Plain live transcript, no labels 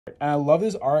And I love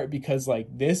this art because like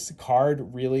this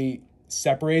card really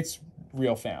separates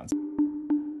real fans.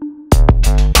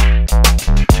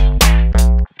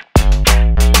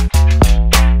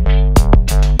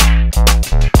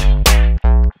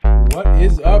 What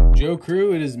is up,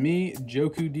 Johku? It is me,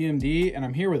 Johku DMD, and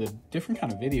I'm here with a different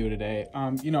kind of video today.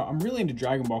 You know, I'm really into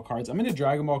Dragon Ball cards. I'm into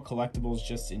Dragon Ball collectibles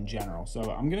just in general. So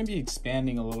I'm going to be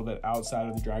expanding a little bit outside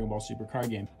of the Dragon Ball Super card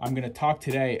game. I'm going to talk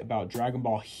today about Dragon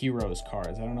Ball Heroes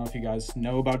cards. I don't know if you guys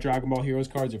know about Dragon Ball Heroes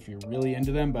cards, if you're really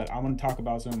into them, but I want to talk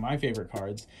about some of my favorite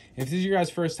cards. If this is your guys'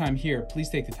 first time here, please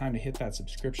take the time to hit that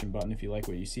subscription button if you like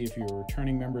what you see. If you're a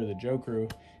returning member of the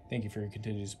Johku, thank you for your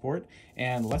continued support.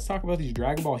 And let's talk about these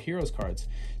Dragon Ball Heroes cards.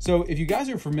 So if you guys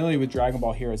are familiar with Dragon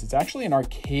Ball Heroes, it's actually an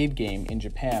arcade game in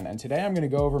Japan. And today I'm going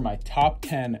to go over my top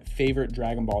 10 favorite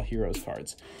Dragon Ball Heroes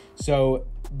cards. So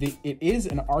it is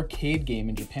an arcade game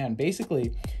in Japan.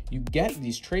 Basically, you get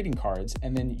these trading cards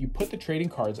and then you put the trading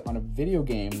cards on a video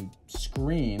game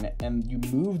screen and you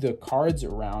move the cards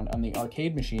around on the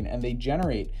arcade machine and they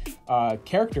generate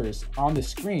characters on the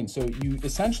screen. So you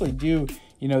essentially do,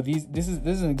 you know, this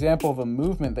is an example of a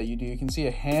movement that you do. You can see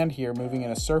a hand here moving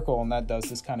in a circle and that does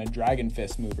this kind of dragon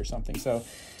fist move or something. So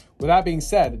with that being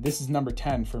said, this is number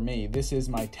 10 for me. This is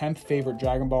my 10th favorite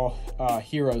Dragon Ball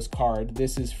Heroes card.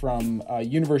 This is from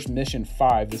Universe Mission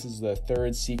 5. This is the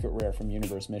third secret rare from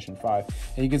Universe Mission 5.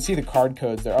 And you can see the card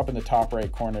codes. They're up in the top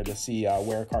right corner to see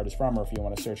where a card is from, or if you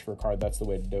want to search for a card, that's the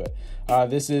way to do it.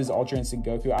 This is Ultra Instinct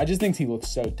Goku. I just think he looks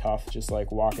so tough, just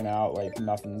like walking out like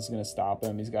nothing's going to stop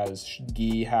him. He's got his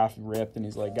gi half ripped and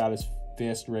he's like got his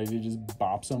fist ready to just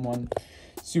bop someone.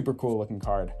 Super cool looking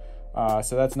card.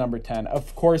 So that's number 10.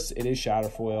 Of course, it is shadow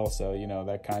foil, so, you know,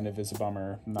 that kind of is a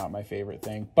bummer. Not my favorite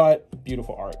thing, but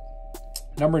beautiful art.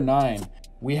 Number 9,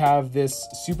 we have this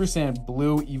Super Saiyan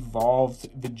Blue Evolved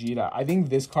Vegeta. I think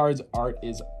this card's art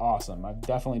is awesome. I've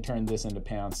definitely turned this into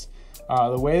pants.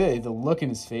 The way that the look in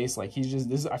his face, like he's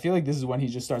just, I feel like this is when he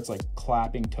just starts like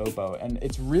clapping Topo, and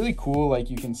it's really cool. Like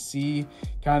you can see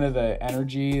kind of the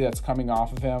energy that's coming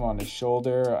off of him on his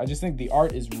shoulder. I just think the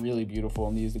art is really beautiful,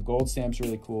 and the gold stamp's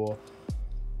really cool.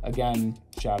 Again,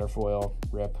 shatter foil,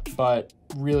 rip, but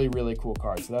really, really cool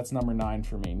card. So that's number 9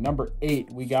 for me. Number 8,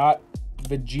 we got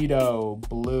Vegito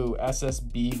Blue,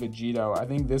 SSB Vegito. I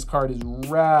think this card is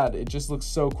rad. It just looks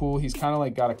so cool. He's kind of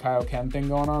like got a Kaioken thing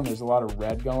going on. There's a lot of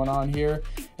red going on here,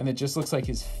 and it just looks like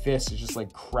his fist is just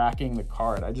like cracking the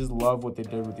card. I just love what they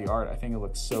did with the art. I think it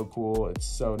looks so cool. It's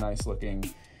so nice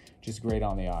looking, just great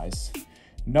on the eyes.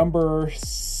 Number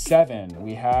 7,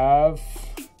 we have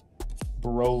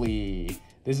Broly.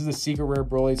 This is a secret rare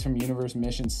Broly. It's from Universe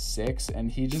Mission 6, and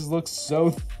he just looks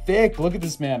so thick. Look at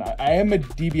this man. I am a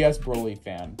DBS Broly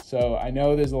fan, so I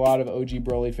know there's a lot of OG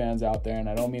Broly fans out there, and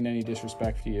I don't mean any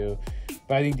disrespect to you,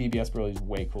 but I think DBS Broly is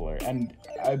way cooler. And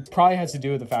it probably has to do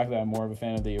with the fact that I'm more of a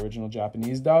fan of the original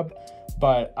Japanese dub,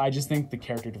 but I just think the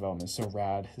character development is so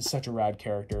rad. He's such a rad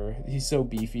character. He's so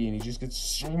beefy, and he just gets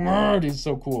smart. He's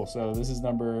so cool. So this is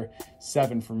number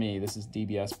 7 for me. This is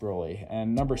DBS Broly.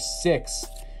 And number 6,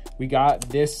 we got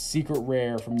this secret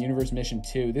rare from Universe Mission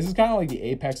 2. This is kind of like the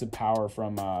apex of power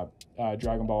from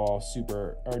Dragon Ball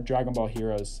Super, or Dragon Ball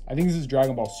Heroes. I think this is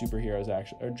Dragon Ball Super Heroes,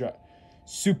 actually, or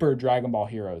Super Dragon Ball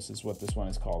Heroes is what this one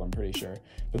is called, I'm pretty sure.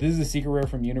 But this is a secret rare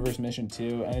from Universe Mission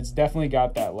 2, and it's definitely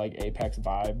got that like apex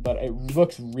vibe, but it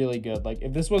looks really good. Like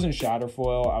if this wasn't shatter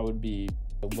foil, I would be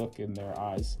a look in their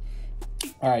eyes.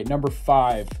 All right, number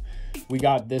 5, we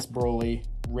got this Broly.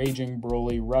 Raging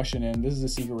Broly rushing in. This is a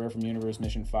secret rare from Universe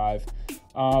Mission 5.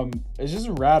 It's just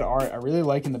a rad art. I really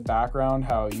like in the background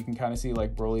how you can kind of see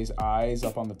like Broly's eyes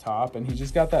up on the top, and he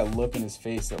just got that look in his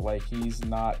face that like he's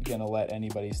not gonna let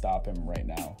anybody stop him right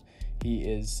now. He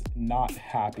is not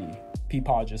happy.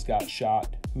 Peepaw just got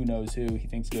shot. Who knows who? He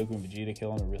thinks Goku and Vegeta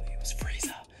kill him, but really it was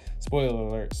Frieza. Spoiler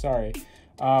alert, sorry.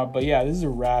 But yeah, this is a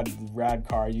rad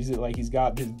card. Use it like he's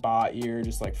got his ba ear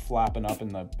just like flapping up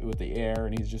in with the air,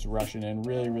 and he's just rushing in.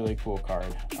 Really cool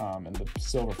card. And the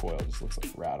silver foil just looks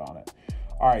like rad on it.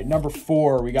 All right, number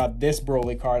 4, we got this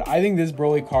Broly card. I think this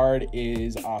Broly card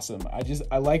is awesome.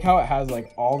 I like how it has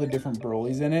like all the different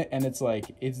Brolys in it, and it's like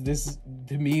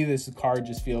to me this card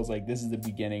just feels like this is the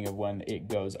beginning of when it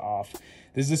goes off.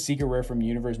 This is a secret rare from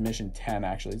Universe Mission 10,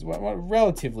 actually. It's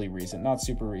relatively recent, not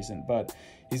super recent, but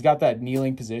he's got that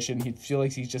kneeling position. He feels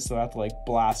like he's just about to like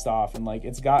blast off, and like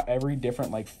it's got every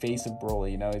different like face of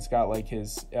Broly. You know, it's got like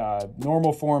his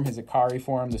normal form, his Ikari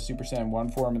form, the Super Saiyan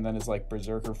 1 form, and then his like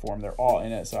Berserker form. They're all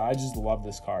in it, so I just love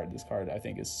this card. This card I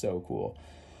think is so cool.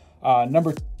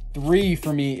 Number 3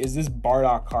 for me is this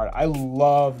Bardock card. I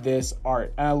love this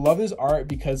art, and I love this art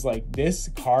because like this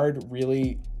card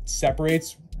really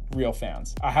separates real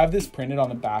fans. I have this printed on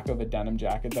the back of a denim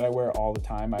jacket that I wear all the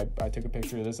time. I took a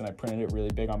picture of this and I printed it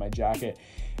really big on my jacket.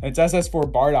 And it's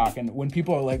SS4 Bardock. And when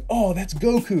people are like, oh, that's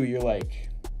Goku, you're like,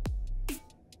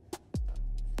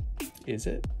 is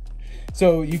it?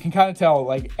 So you can kind of tell,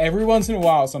 like, every once in a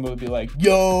while, somebody will be like,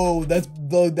 yo, that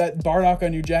Bardock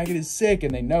on your jacket is sick.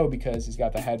 And they know because he's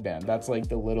got the headband. That's like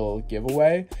the little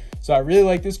giveaway. So I really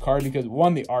like this card because,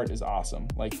 one, the art is awesome.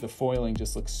 Like, the foiling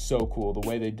just looks so cool. The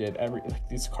way they did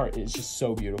this card is just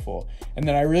so beautiful. And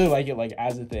then I really like it, like,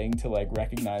 as a thing to, like,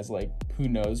 recognize, like, who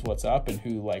knows what's up and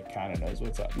who, like, kind of knows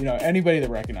what's up. You know, anybody that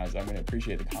recognizes, I'm going to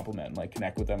appreciate the compliment and, like,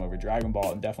 connect with them over Dragon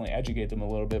Ball and definitely educate them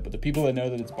a little bit. But the people that know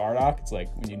that it's Bardock, it's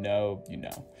like, when you know, you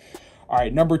know. All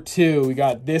right, number 2, we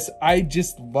got this. I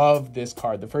just love this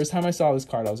card. The first time I saw this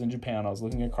card, I was in Japan. I was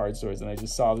looking at card stores, and I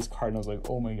just saw this card, and I was like,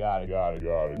 oh my god,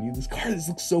 I need this card. This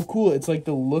looks so cool. It's like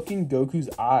the look in Goku's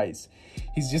eyes.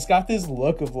 He's just got this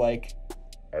look of like,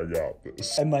 I got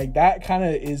this. And like that kind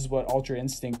of is what Ultra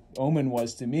Instinct Omen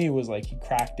was to me, was like he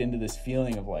cracked into this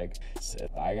feeling of like,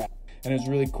 I got. And it was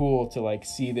really cool to like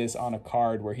see this on a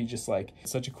card where he just like,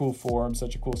 such a cool form,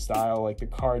 such a cool style. Like the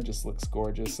card just looks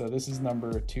gorgeous. So this is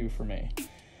number 2 for me.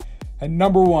 And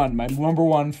number 1, my number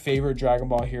 1 favorite Dragon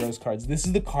Ball Heroes cards. This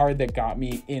is the card that got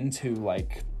me into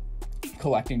like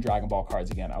collecting Dragon Ball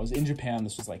cards again. I was in Japan.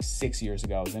 This was like 6 years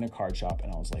ago. I was in a card shop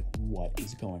and I was like, what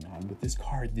is going on with this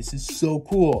card? This is so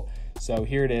cool. So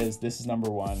here it is. This is number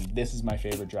 1. This is my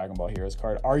favorite Dragon Ball Heroes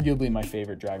card. Arguably my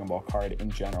favorite Dragon Ball card in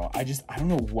general. I don't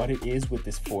know what it is with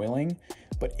this foiling,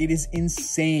 but it is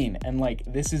insane. And like,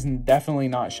 this is definitely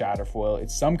not shatter foil.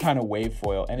 It's some kind of wave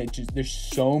foil. And there's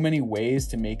so many ways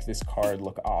to make this card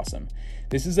look awesome.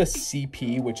 This is a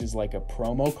CP, which is like a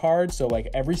promo card. So like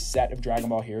every set of Dragon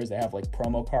Ball Heroes, they have like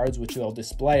promo cards, which they'll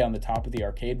display on the top of the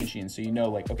arcade machine. So you know,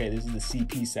 like, okay, this is the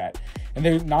CP set. And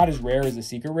they're not as rare as the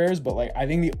secret rares, but like, I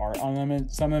think the art on them,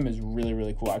 some of them is really,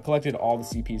 really cool. I collected all the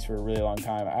CPs for a really long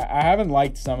time. I haven't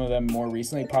liked some of them more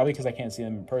recently, probably because I can't see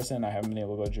them in person. I haven't been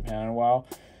able to go to Japan in a while.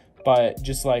 But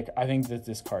just like, I think that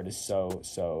this card is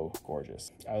so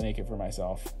gorgeous. I make it for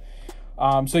myself.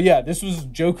 So yeah, this was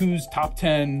Joku's top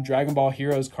 10 Dragon Ball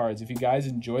Heroes cards. If you guys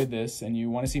enjoyed this and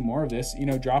you want to see more of this, you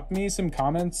know, drop me some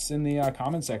comments in the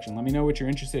comment section. Let me know what you're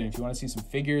interested in. If you want to see some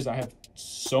figures, I have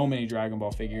so many Dragon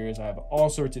Ball figures. I have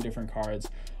all sorts of different cards.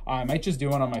 I might just do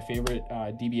one on my favorite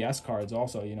DBS cards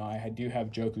also. You know, I do have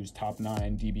Joku's top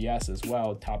 9 DBS as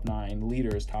well, top 9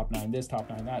 leaders, top 9 this, top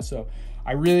 9 that. So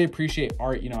I really appreciate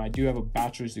art. You know, I do have a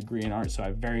bachelor's degree in art, so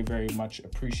I very, very much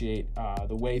appreciate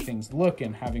the way things look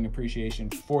and having appreciation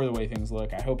for the way things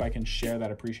look. I hope I can share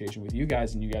that appreciation with you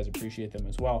guys and you guys appreciate them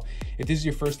as well. If this is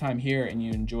your first time here and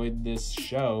you enjoyed this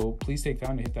show, please take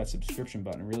time to hit that subscription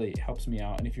button. It really helps me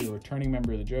out. And if you're a returning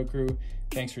member of the Johku,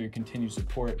 thanks for your continued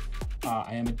support.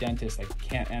 I am a dentist. I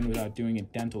can't end without doing a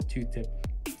dental tooth tip.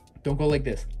 Don't go like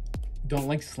this. Don't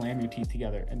like slam your teeth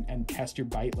together and test your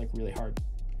bite like really hard.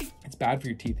 It's bad for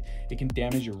your teeth. It can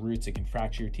damage your roots. It can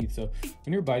fracture your teeth. So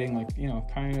when you're biting, like, you know,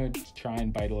 kind of try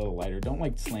and bite a little lighter. Don't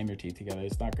like slam your teeth together.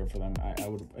 It's not good for them. I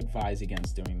would advise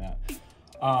against doing that.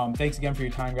 Thanks again for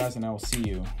your time, guys, and I will see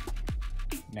you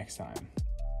next time.